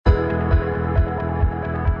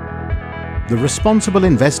the Responsible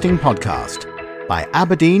Investing Podcast by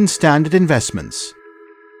Aberdeen Standard Investments.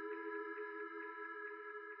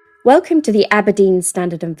 Welcome to the Aberdeen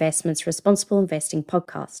Standard Investments Responsible Investing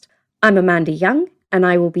Podcast. I'm Amanda Young, and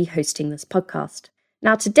I will be hosting this podcast.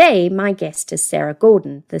 Now today, my guest is Sarah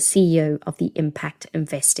Gordon, the CEO of the Impact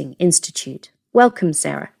Investing Institute. Welcome,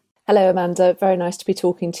 Sarah. Hello, Amanda. Very nice to be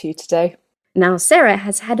talking to you today. Now, Sarah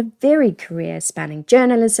has had a varied career spanning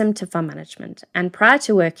journalism to fund management, and prior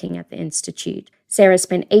to working at the Institute, Sarah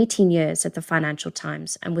spent 18 years at the Financial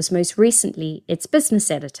Times and was most recently its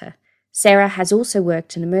business editor. Sarah has also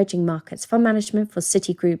worked in emerging markets fund management for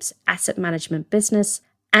Citigroup's asset management business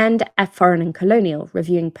and at Foreign and Colonial,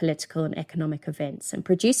 reviewing political and economic events and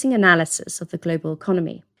producing analysis of the global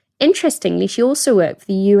economy. Interestingly, she also worked for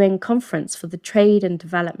the UN Conference for the Trade and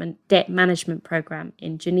Development Debt Management Programme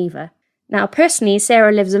in Geneva. Now, personally,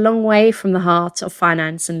 Sarah lives a long way from the heart of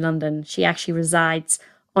finance in London. She actually resides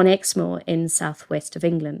on Exmoor in southwest of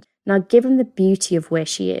England. Now, given the beauty of where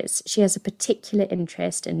she is, she has a particular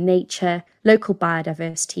interest in nature, local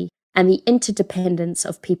biodiversity, and the interdependence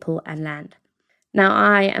of people and land. Now,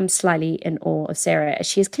 I am slightly in awe of Sarah, as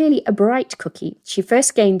she is clearly a bright cookie. She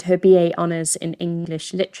first gained her BA Honours in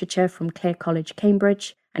English Literature from Clare College,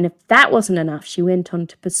 Cambridge, and if that wasn't enough, she went on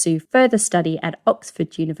to pursue further study at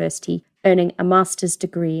Oxford University, earning a master's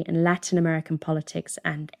degree in Latin American politics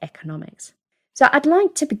and economics. So I'd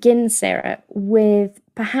like to begin, Sarah, with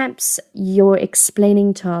perhaps your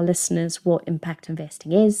explaining to our listeners what impact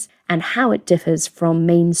investing is and how it differs from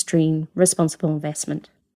mainstream responsible investment.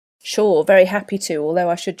 Sure, very happy to,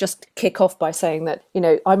 although I should just kick off by saying that,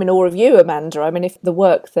 I'm in awe of you, Amanda. I mean, if the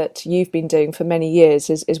work that you've been doing for many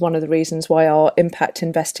years is one of the reasons why our Impact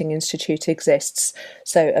Investing Institute exists.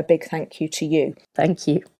 So a big thank you to you. Thank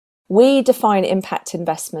you. We define impact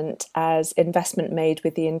investment as investment made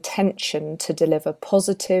with the intention to deliver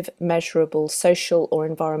positive, measurable social or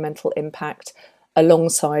environmental impact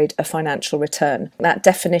alongside a financial return. That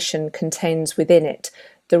definition contains within it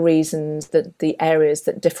the reasons, that the areas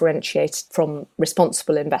that differentiate from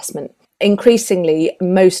responsible investment. Increasingly,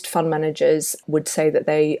 most fund managers would say that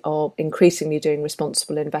they are increasingly doing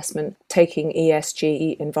responsible investment, taking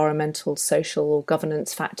ESG, environmental, social or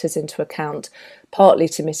governance factors into account, partly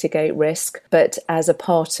to mitigate risk, but as a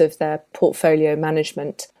part of their portfolio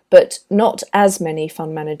management. But not as many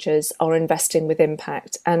fund managers are investing with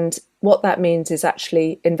impact. And what that means is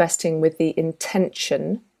actually investing with the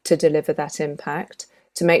intention to deliver that impact,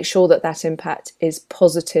 to make sure that that impact is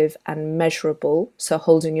positive and measurable, so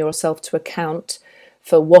holding yourself to account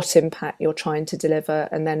for what impact you're trying to deliver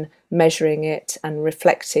and then measuring it and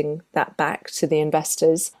reflecting that back to the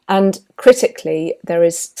investors. And critically, there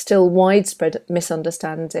is still widespread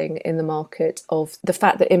misunderstanding in the market of the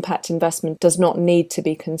fact that impact investment does not need to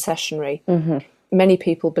be concessionary. Mm-hmm. Many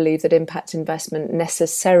people believe that impact investment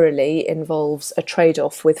necessarily involves a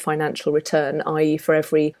trade-off with financial return, i.e. for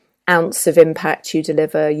every ounce of impact you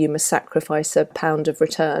deliver, you must sacrifice a pound of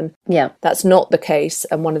return. Yeah. That's not the case.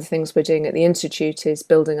 And one of the things we're doing at the Institute is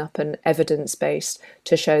building up an evidence base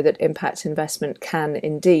to show that impact investment can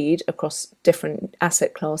indeed, across different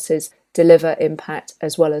asset classes, deliver impact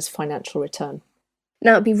as well as financial return.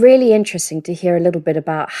 Now, it'd be really interesting to hear a little bit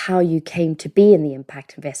about how you came to be in the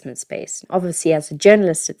impact investment space. Obviously, as a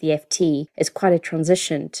journalist at the FT, it's quite a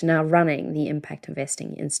transition to now running the Impact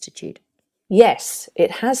Investing Institute. Yes,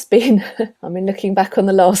 it has been. I mean, looking back on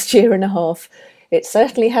the last year and a half, it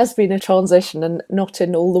certainly has been a transition, and not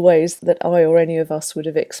in all the ways that I or any of us would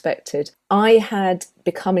have expected. I had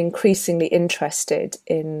become increasingly interested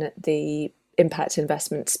in the impact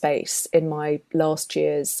investment space in my last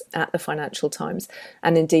years at the Financial Times,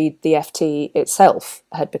 and indeed the FT itself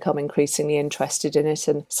had become increasingly interested in it,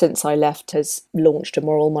 and since I left has launched a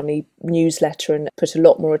Moral Money newsletter and put a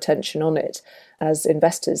lot more attention on it, as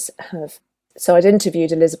investors have. So I'd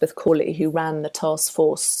interviewed Elizabeth Corley, who ran the task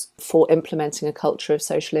force for implementing a culture of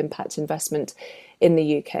social impact investment in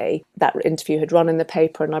the UK. That interview had run in the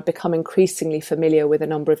paper, and I'd become increasingly familiar with a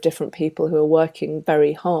number of different people who are working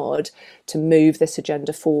very hard to move this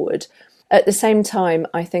agenda forward. At the same time,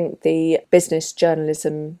 I think the business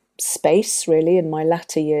journalism space, really, in my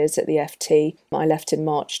latter years at the FT, I left in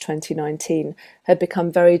March 2019, had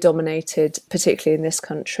become very dominated, particularly in this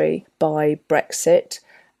country, by Brexit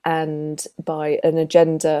and by an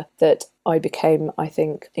agenda that I became, I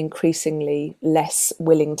think, increasingly less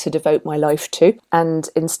willing to devote my life to. And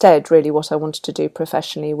instead, really what I wanted to do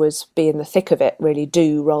professionally was be in the thick of it, really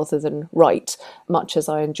do rather than write, much as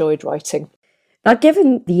I enjoyed writing. Now,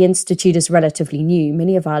 given the Institute is relatively new,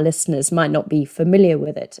 many of our listeners might not be familiar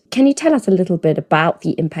with it. Can you tell us a little bit about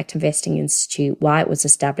the Impact Investing Institute, why it was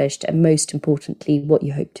established, and most importantly, what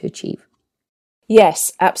you hope to achieve?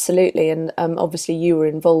 Yes, absolutely. And obviously you were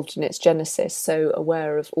involved in its genesis, so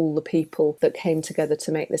aware of all the people that came together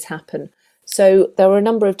to make this happen. So there were a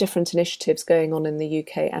number of different initiatives going on in the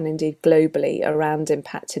UK and indeed globally around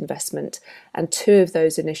impact investment. And two of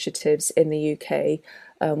those initiatives in the UK,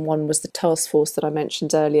 one was the task force that I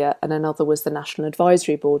mentioned earlier, and another was the National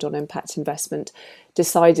Advisory Board on Impact Investment,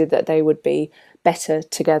 decided that they would be better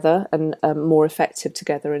together and more effective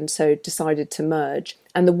together, and so decided to merge.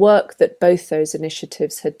 And the work that both those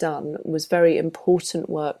initiatives had done was very important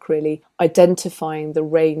work, really identifying the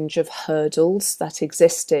range of hurdles that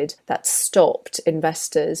existed that stopped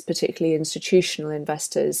investors, particularly institutional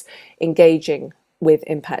investors, engaging with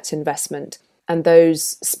impact investment. And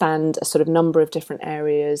those spanned a sort of number of different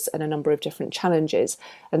areas and a number of different challenges.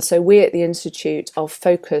 And so we at the Institute are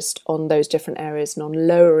focused on those different areas and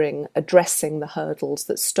on addressing the hurdles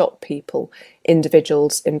that stop people,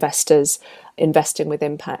 individuals, investors, investing with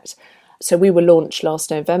impact. So we were launched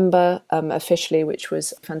last November officially, which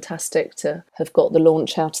was fantastic to have got the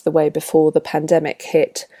launch out of the way before the pandemic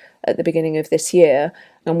hit at the beginning of this year.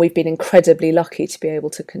 And we've been incredibly lucky to be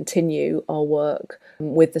able to continue our work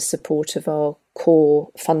with the support of our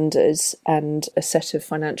core funders and a set of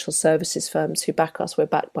financial services firms who back us. We're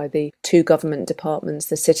backed by the 2 government departments,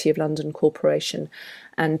 the City of London Corporation,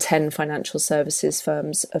 and 10 financial services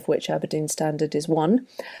firms, of which Aberdeen Standard is one.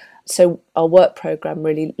 So our work programme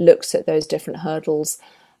really looks at those different hurdles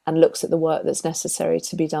and looks at the work that's necessary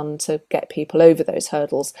to be done to get people over those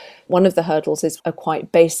hurdles. One of the hurdles is a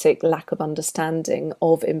quite basic lack of understanding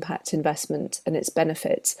of impact investment and its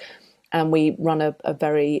benefits. And we run a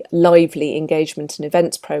very lively engagement and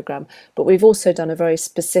events programme. But we've also done a very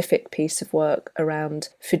specific piece of work around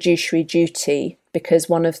fiduciary duty, because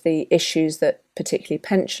one of the issues that particularly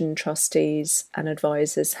pension trustees and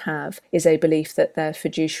advisors have is a belief that their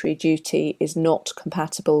fiduciary duty is not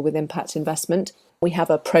compatible with impact investment. We have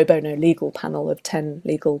a pro bono legal panel of 10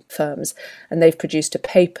 legal firms, and they've produced a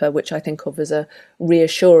paper which I think of as a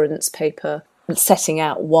reassurance paper setting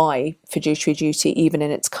out why fiduciary duty, even in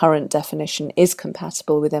its current definition, is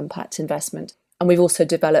compatible with impact investment. And we've also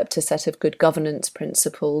developed a set of good governance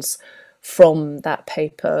principles from that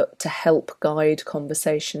paper to help guide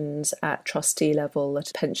conversations at trustee level,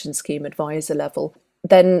 at pension scheme advisor level.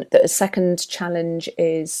 Then the second challenge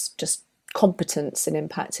is just competence in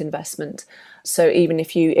impact investment. So even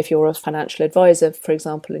if you're a financial advisor, for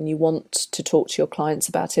example, and you want to talk to your clients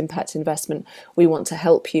about impact investment, we want to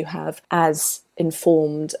help you have as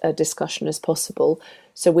informed a discussion as possible.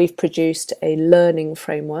 So we've produced a learning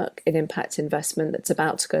framework in impact investment that's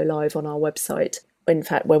about to go live on our website. In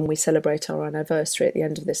fact, when we celebrate our anniversary at the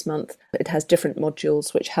end of this month, it has different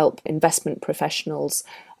modules which help investment professionals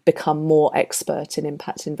become more expert in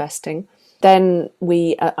impact investing. Then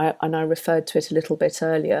I referred to it a little bit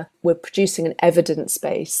earlier, we're producing an evidence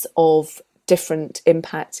base of different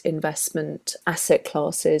impact investment asset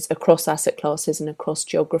classes across asset classes and across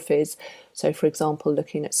geographies. So, for example,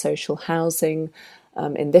 looking at social housing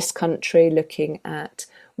in this country, looking at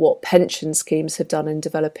what pension schemes have done in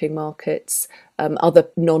developing markets, other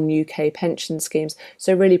non-UK pension schemes.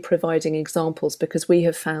 So really providing examples, because we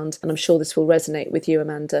have found, and I'm sure this will resonate with you,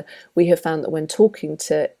 Amanda, we have found that when talking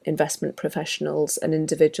to investment professionals and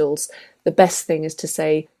individuals, the best thing is to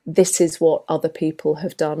say, this is what other people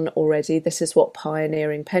have done already. This is what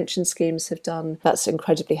pioneering pension schemes have done. That's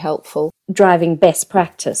incredibly helpful. Driving best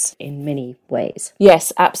practice in many ways.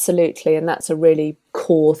 Yes, absolutely. And that's a really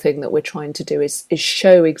core thing that we're trying to do is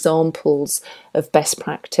show examples of best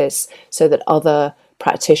practice so that other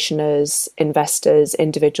practitioners, investors,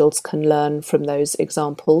 individuals can learn from those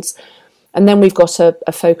examples. And then we've got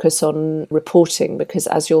a focus on reporting, because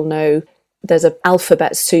as you'll know, there's an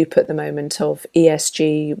alphabet soup at the moment of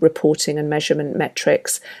ESG reporting and measurement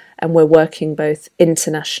metrics, and we're working both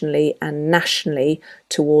internationally and nationally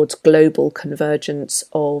towards global convergence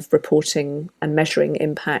of reporting and measuring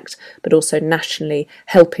impact, but also nationally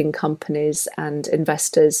helping companies and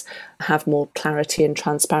investors have more clarity and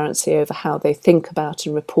transparency over how they think about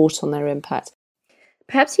and report on their impact.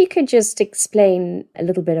 Perhaps you could just explain a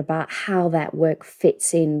little bit about how that work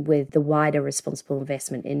fits in with the wider responsible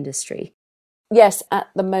investment industry. Yes, at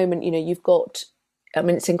the moment, you've got,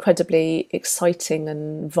 it's incredibly exciting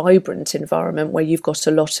and vibrant environment where you've got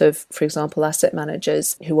a lot of, for example, asset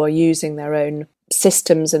managers who are using their own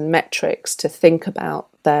systems and metrics to think about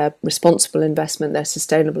their responsible investment, their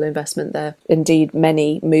sustainable investment. There are indeed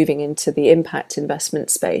many moving into the impact investment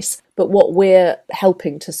space. But what we're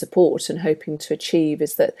helping to support and hoping to achieve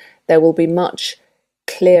is that there will be much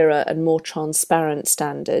clearer and more transparent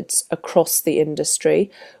standards across the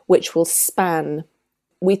industry, which will span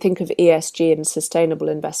we think of ESG and sustainable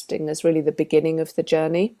investing as really the beginning of the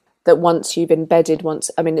journey. That once you've embedded,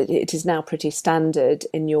 it is now pretty standard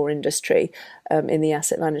in your industry, in the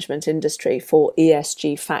asset management industry, for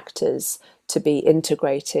ESG factors to be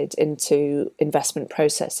integrated into investment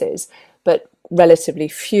processes. But relatively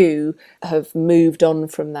few have moved on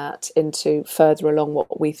from that into further along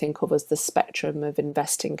what we think of as the spectrum of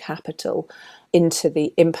investing capital into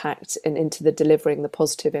the impact and into the delivering the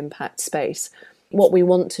positive impact space. What we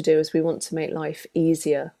want to do is we want to make life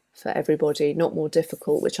easier for everybody, not more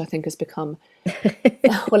difficult, which I think has become,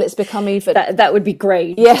 it's become even... That would be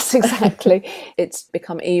great. Yes, exactly. It's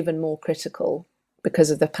become even more critical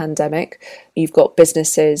because of the pandemic. You've got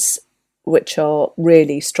businesses which are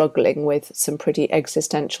really struggling with some pretty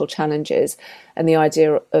existential challenges. And the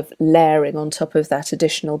idea of layering on top of that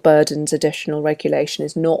additional burdens, additional regulation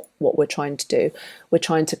is not what we're trying to do. We're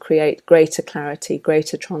trying to create greater clarity,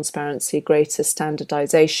 greater transparency, greater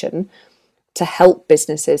standardization to help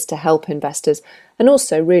businesses, to help investors, and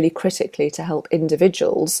also really critically to help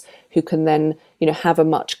individuals who can then, have a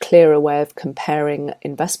much clearer way of comparing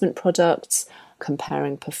investment products,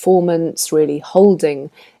 comparing performance, really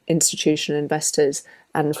holding institutional investors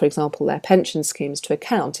and, for example, their pension schemes to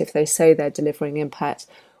account. If they say they're delivering impact,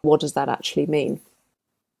 what does that actually mean?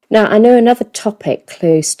 Now, I know another topic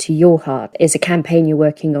close to your heart is a campaign you're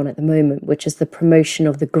working on at the moment, which is the promotion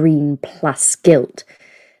of the Green Plus Gilt.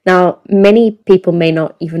 Now, many people may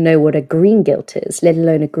not even know what a green gilt is, let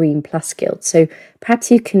alone a Green Plus Gilt. So perhaps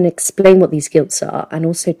you can explain what these gilts are and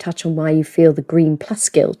also touch on why you feel the Green Plus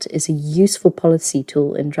Gilt is a useful policy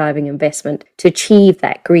tool in driving investment to achieve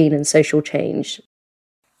that green and social change.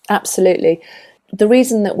 Absolutely. The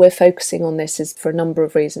reason that we're focusing on this is for a number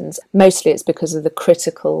of reasons. Mostly it's because of the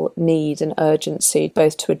critical need and urgency,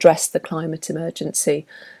 both to address the climate emergency,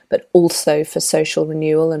 but also for social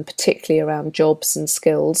renewal, and particularly around jobs and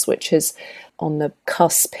skills, which is on the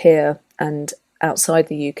cusp here and outside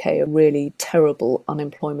the UK, a really terrible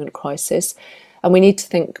unemployment crisis. And we need to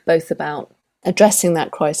think both about addressing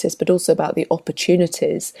that crisis, but also about the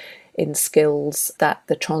opportunities in skills that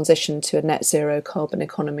the transition to a net zero carbon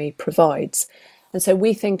economy provides. And so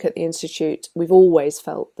we think at the Institute, we've always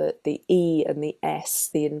felt that the E and the S,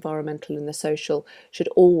 the environmental and the social, should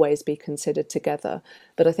always be considered together.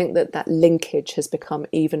 But I think that linkage has become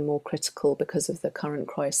even more critical because of the current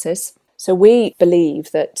crisis. So we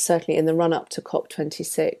believe that certainly in the run-up to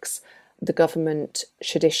COP26, the government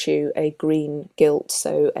should issue a green gilt,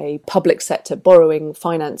 so a public sector borrowing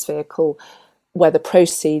finance vehicle where the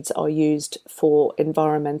proceeds are used for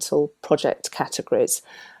environmental project categories.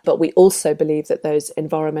 But we also believe that those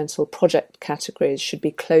environmental project categories should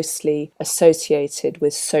be closely associated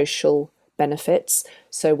with social benefits.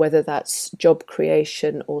 So whether that's job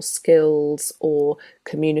creation or skills or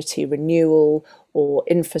community renewal or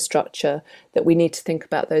infrastructure, that we need to think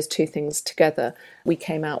about those two things together. We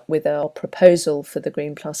came out with our proposal for the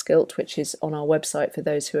Green Plus Gilt, which is on our website for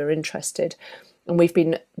those who are interested. And we've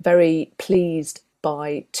been very pleased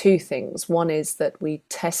by two things. One is that we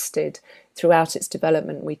tested, throughout its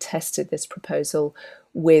development, we tested this proposal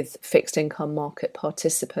with fixed income market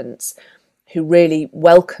participants who really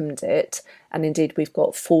welcomed it. And indeed, we've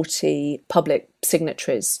got 40 public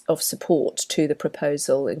signatories of support to the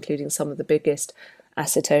proposal, including some of the biggest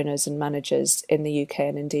asset owners and managers in the UK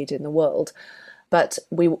and indeed in the world. But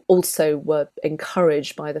we also were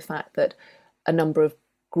encouraged by the fact that a number of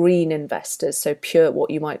green investors, so pure, what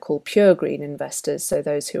you might call pure green investors, so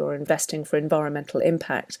those who are investing for environmental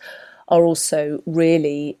impact, are also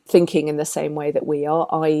really thinking in the same way that we are,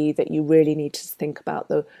 i.e. that you really need to think about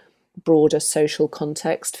the broader social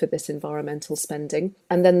context for this environmental spending.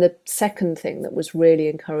 And then the second thing that was really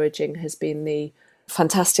encouraging has been the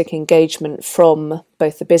fantastic engagement from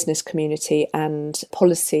both the business community and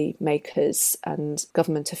policy makers and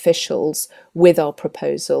government officials with our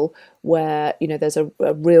proposal, where there's a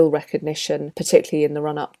real recognition, particularly in the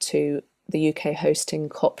run-up to the UK hosting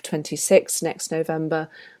COP26 next November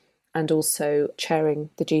and also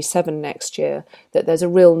chairing the G7 next year, that there's a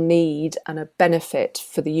real need and a benefit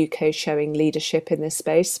for the UK showing leadership in this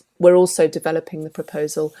space. We're also developing the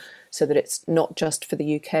proposal so that it's not just for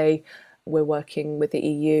the UK. We're working with the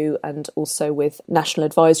EU and also with national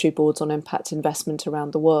advisory boards on impact investment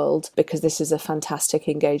around the world, because this is a fantastic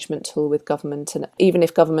engagement tool with government. And even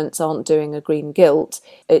if governments aren't doing a green gilt,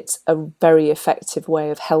 it's a very effective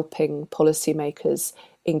way of helping policymakers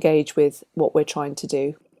engage with what we're trying to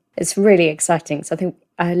do. It's really exciting. So I think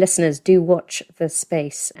our listeners do watch the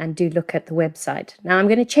space and do look at the website. Now I'm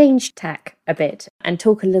going to change tack a bit and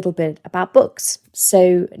talk a little bit about books.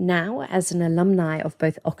 So now, as an alumni of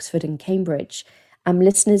both Oxford and Cambridge,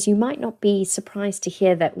 Listeners, you might not be surprised to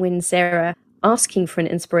hear that when Sarah asking for an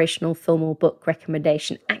inspirational film or book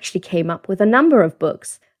recommendation actually came up with a number of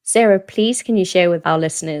books. Sarah, please can you share with our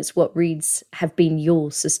listeners what reads have been your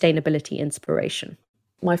sustainability inspiration?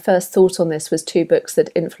 My first thought on this was two books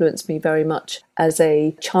that influenced me very much as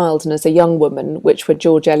a child and as a young woman, which were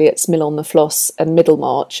George Eliot's Mill on the Floss and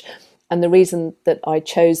Middlemarch. And the reason that I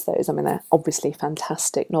chose those, I mean, they're obviously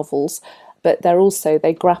fantastic novels, but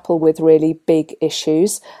they grapple with really big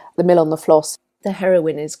issues. The Mill on the Floss, the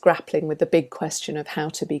heroine is grappling with the big question of how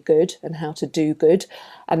to be good and how to do good.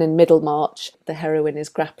 And in Middlemarch, the heroine is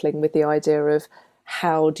grappling with the idea of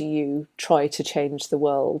how do you try to change the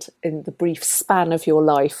world in the brief span of your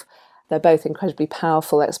life. They're both incredibly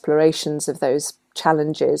powerful explorations of those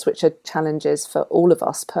challenges, which are challenges for all of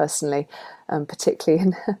us personally,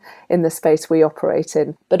 particularly in the space we operate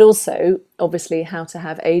in, but also obviously how to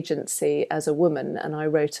have agency as a woman. And I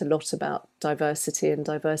wrote a lot about diversity and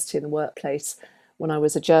diversity in the workplace when I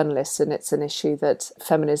was a journalist, and it's an issue that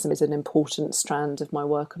feminism is an important strand of my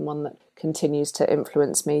work and one that continues to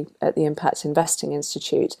influence me at the Impact Investing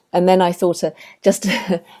Institute. And then I thought just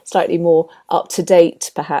slightly more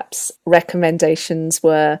up-to-date, perhaps, recommendations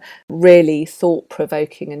were really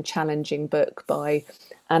thought-provoking and challenging book by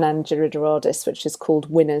Anand Giridharadas, which is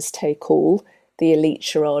called Winners Take All, The Elite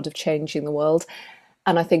Charade of Changing the World.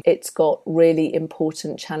 And I think it's got really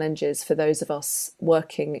important challenges for those of us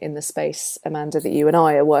working in the space, Amanda, that you and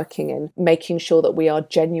I are working in, making sure that we are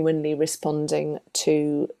genuinely responding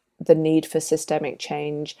to the need for systemic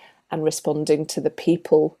change and responding to the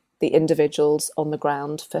people, the individuals on the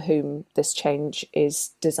ground for whom this change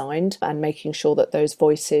is designed, and making sure that those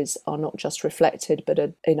voices are not just reflected but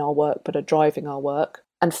are in our work, but are driving our work.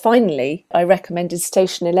 And finally, I recommended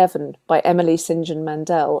Station 11 by Emily St. John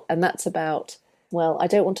Mandel, and that's about, well, I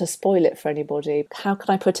don't want to spoil it for anybody. How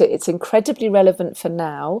can I put it? It's incredibly relevant for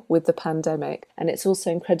now with the pandemic, and it's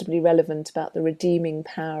also incredibly relevant about the redeeming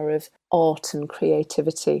power of art and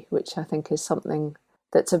creativity, which I think is something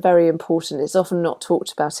that's a very important. It's often not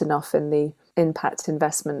talked about enough in the impact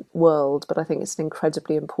investment world, but I think it's an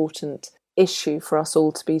incredibly important issue for us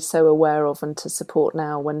all to be so aware of and to support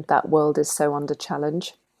now when that world is so under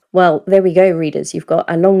challenge. Well, there we go, readers. You've got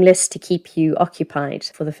a long list to keep you occupied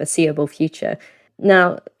for the foreseeable future.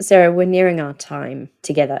 Now, Sarah, we're nearing our time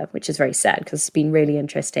together, which is very sad because it's been really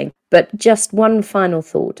interesting. But just one final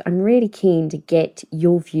thought. I'm really keen to get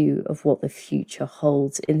your view of what the future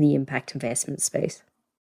holds in the impact investment space.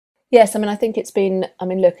 Yes, I think it's been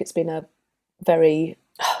a very,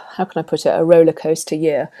 how can I put it, a roller coaster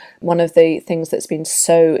year. One of the things that's been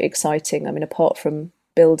so exciting, apart from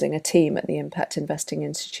building a team at the Impact Investing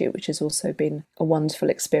Institute, which has also been a wonderful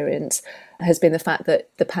experience, has been the fact that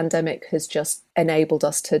the pandemic has just enabled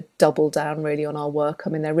us to double down really on our work.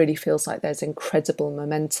 There really feels like there's incredible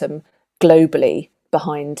momentum globally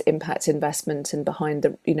behind impact investment and behind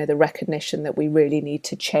the recognition that we really need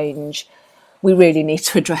to change. We really need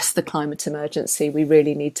to address the climate emergency. We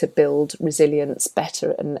really need to build resilience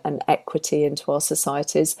better and equity into our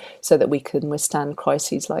societies so that we can withstand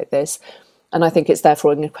crises like this. And I think it's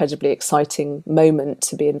therefore an incredibly exciting moment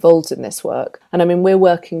to be involved in this work. And we're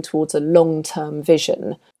working towards a long-term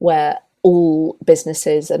vision where all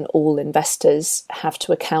businesses and all investors have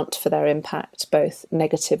to account for their impact, both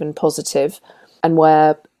negative and positive, and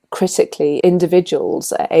where critically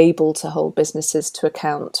individuals are able to hold businesses to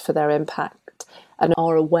account for their impact and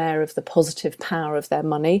are aware of the positive power of their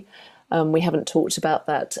money. We haven't talked about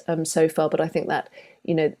that so far, but I think that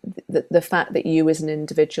the fact that you as an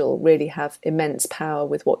individual really have immense power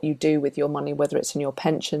with what you do with your money, whether it's in your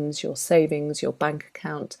pensions, your savings, your bank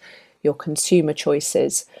account, your consumer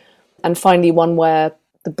choices. And finally, one where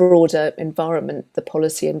the broader environment, the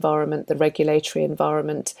policy environment, the regulatory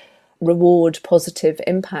environment reward positive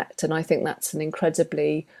impact. And I think that's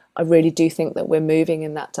I really do think that we're moving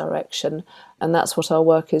in that direction. And that's what our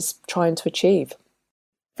work is trying to achieve.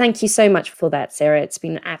 Thank you so much for that, Sarah. It's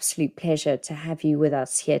been an absolute pleasure to have you with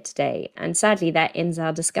us here today. And sadly, that ends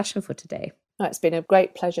our discussion for today. Oh, it's been a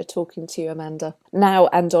great pleasure talking to you, Amanda, now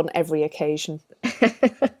and on every occasion.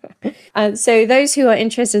 So those who are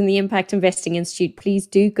interested in the Impact Investing Institute, please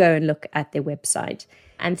do go and look at their website.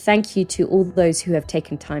 And thank you to all those who have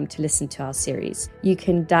taken time to listen to our series. You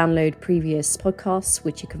can download previous podcasts,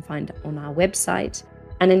 which you can find on our website.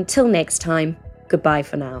 And until next time, goodbye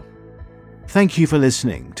for now. Thank you for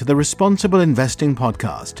listening to the Responsible Investing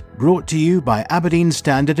Podcast, brought to you by Aberdeen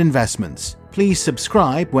Standard Investments. Please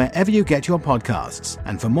subscribe wherever you get your podcasts.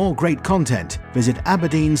 And for more great content, visit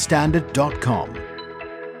aberdeenstandard.com.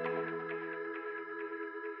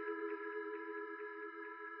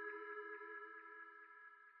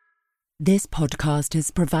 This podcast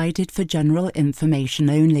is provided for general information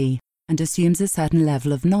only and assumes a certain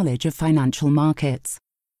level of knowledge of financial markets.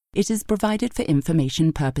 It is provided for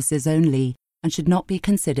information purposes only and should not be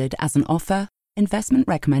considered as an offer, investment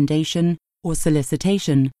recommendation, or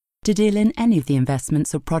solicitation to deal in any of the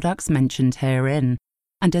investments or products mentioned herein,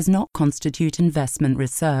 and does not constitute investment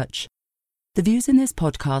research. The views in this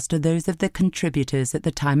podcast are those of the contributors at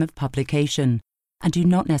the time of publication and do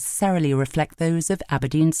not necessarily reflect those of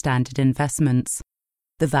Aberdeen Standard Investments.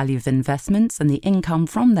 The value of investments and the income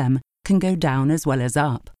from them can go down as well as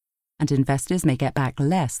up, and investors may get back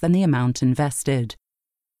less than the amount invested.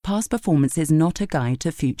 Past performance is not a guide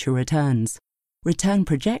to future returns. Return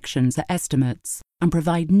projections are estimates and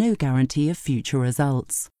provide no guarantee of future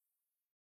results.